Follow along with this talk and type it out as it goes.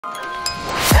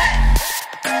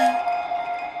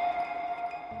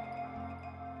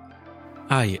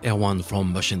Hi, Erwan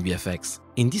from MotionVFX.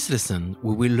 In this lesson,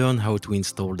 we will learn how to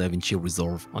install DaVinci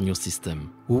Resolve on your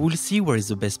system. We will see where is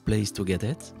the best place to get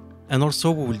it, and also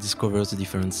we will discover the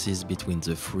differences between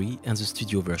the free and the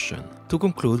studio version. To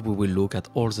conclude, we will look at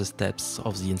all the steps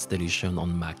of the installation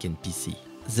on Mac and PC.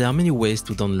 There are many ways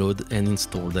to download and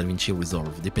install DaVinci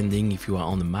Resolve, depending if you are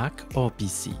on a Mac or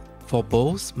PC. For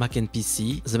both Mac and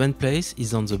PC, the main place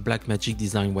is on the Blackmagic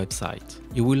Design website.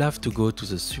 You will have to go to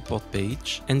the support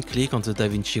page and click on the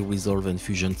DaVinci Resolve and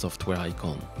Fusion software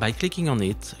icon. By clicking on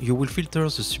it, you will filter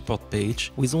the support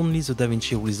page with only the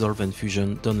DaVinci Resolve and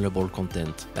Fusion downloadable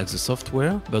content, like the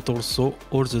software, but also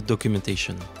all the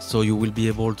documentation. So you will be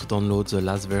able to download the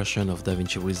last version of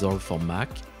DaVinci Resolve for Mac,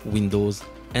 Windows,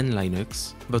 and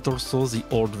Linux, but also the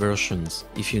old versions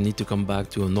if you need to come back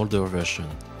to an older version.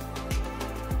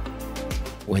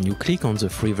 When you click on the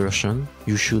free version,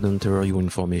 you should enter your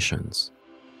informations.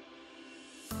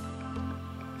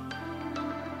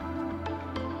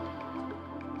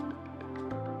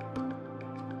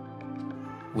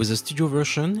 With the studio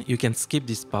version, you can skip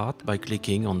this part by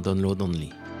clicking on Download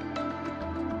Only.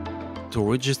 To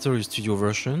register your studio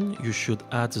version, you should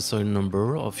add the serial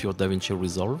number of your DaVinci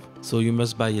Resolve, so you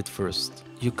must buy it first.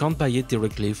 You can't buy it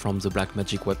directly from the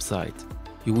Blackmagic website.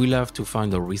 You will have to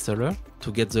find a reseller.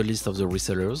 To get the list of the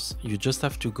resellers, you just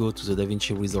have to go to the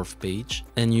DaVinci Resolve page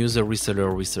and use a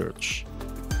reseller research.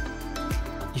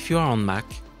 If you are on Mac,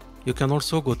 you can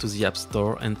also go to the App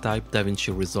Store and type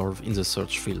DaVinci Resolve in the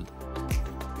search field.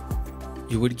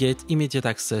 You will get immediate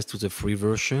access to the free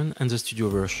version and the studio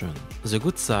version. The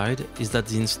good side is that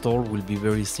the install will be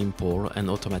very simple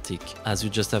and automatic, as you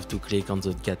just have to click on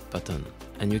the Get button.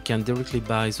 And you can directly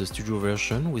buy the studio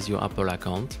version with your Apple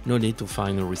account, no need to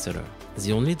find a reseller.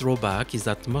 The only drawback is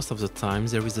that most of the time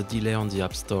there is a delay on the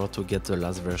App Store to get the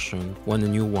last version when a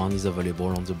new one is available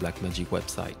on the Blackmagic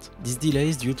website. This delay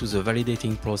is due to the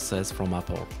validating process from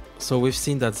Apple. So we've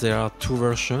seen that there are two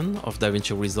versions of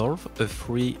DaVinci Resolve, a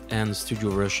free and studio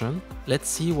version. Let's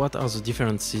see what are the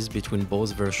differences between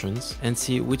both versions and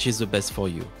see which is the best for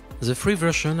you. The free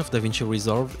version of DaVinci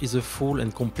Resolve is a full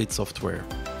and complete software.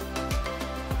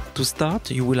 To start,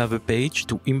 you will have a page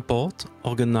to import,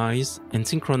 organize, and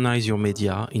synchronize your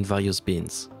media in various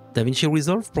bins. DaVinci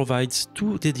Resolve provides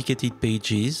two dedicated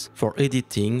pages for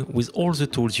editing with all the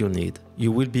tools you need.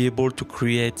 You will be able to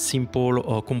create simple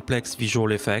or complex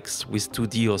visual effects with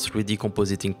 2D or 3D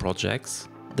compositing projects.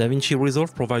 DaVinci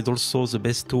Resolve provides also the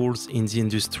best tools in the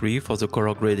industry for the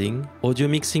color grading. Audio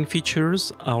mixing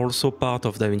features are also part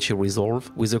of DaVinci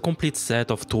Resolve with a complete set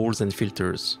of tools and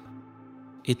filters.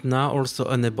 It now also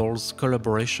enables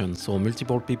collaboration, so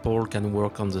multiple people can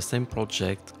work on the same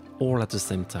project all at the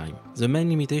same time. The main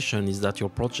limitation is that your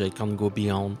project can't go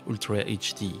beyond Ultra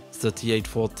HD,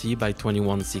 3840 by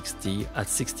 2160 at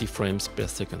 60 frames per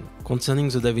second. Concerning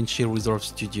the DaVinci Resolve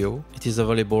Studio, it is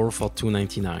available for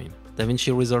 $299.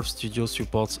 DaVinci Resolve Studio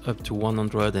supports up to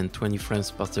 120 frames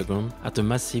per second at a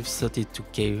massive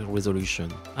 32K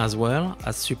resolution, as well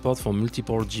as support for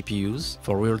multiple GPUs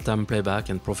for real-time playback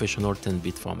and professional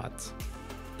 10-bit formats.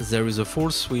 There is a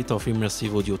full suite of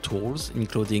immersive audio tools,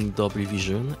 including Dolby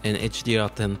Vision and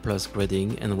HDR10 Plus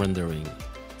grading and rendering,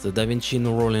 the DaVinci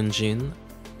Neural Engine,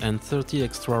 and 30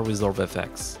 extra Resolve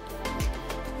effects.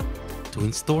 To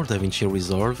install DaVinci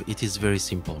Resolve, it is very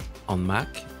simple. On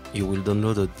Mac, you will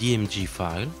download a DMG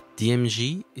file.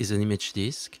 DMG is an image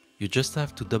disk. You just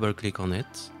have to double-click on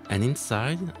it, and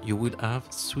inside you will have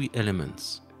three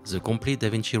elements: the complete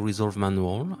DaVinci Resolve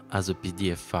manual as a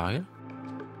PDF file,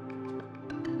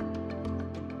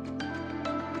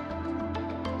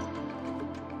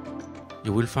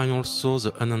 you will find also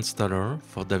the uninstaller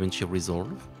for DaVinci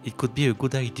Resolve. It could be a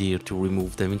good idea to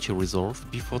remove DaVinci Resolve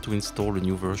before to install a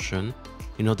new version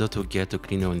in order to get a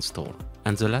cleaner install.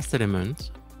 And the last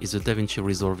element is the DaVinci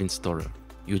Resolve installer.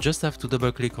 You just have to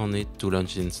double-click on it to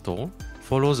launch the install,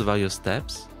 follow the various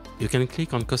steps. You can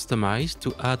click on Customize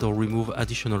to add or remove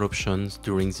additional options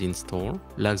during the install,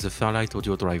 like the Fairlight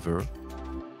audio driver.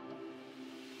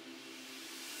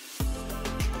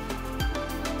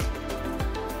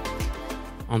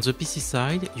 On the PC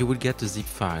side, you will get a zip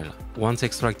file. Once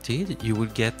extracted, you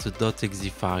will get a .exe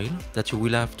file that you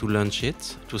will have to launch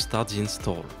it to start the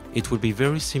install. It will be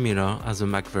very similar as the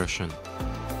Mac version.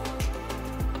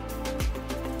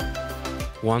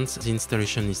 Once the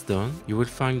installation is done, you will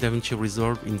find DaVinci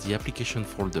Resolve in the application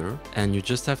folder, and you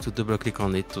just have to double-click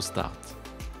on it to start.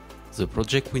 The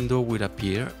project window will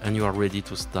appear and you are ready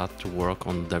to start to work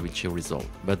on DaVinci Resolve.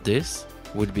 But this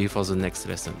will be for the next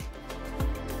lesson.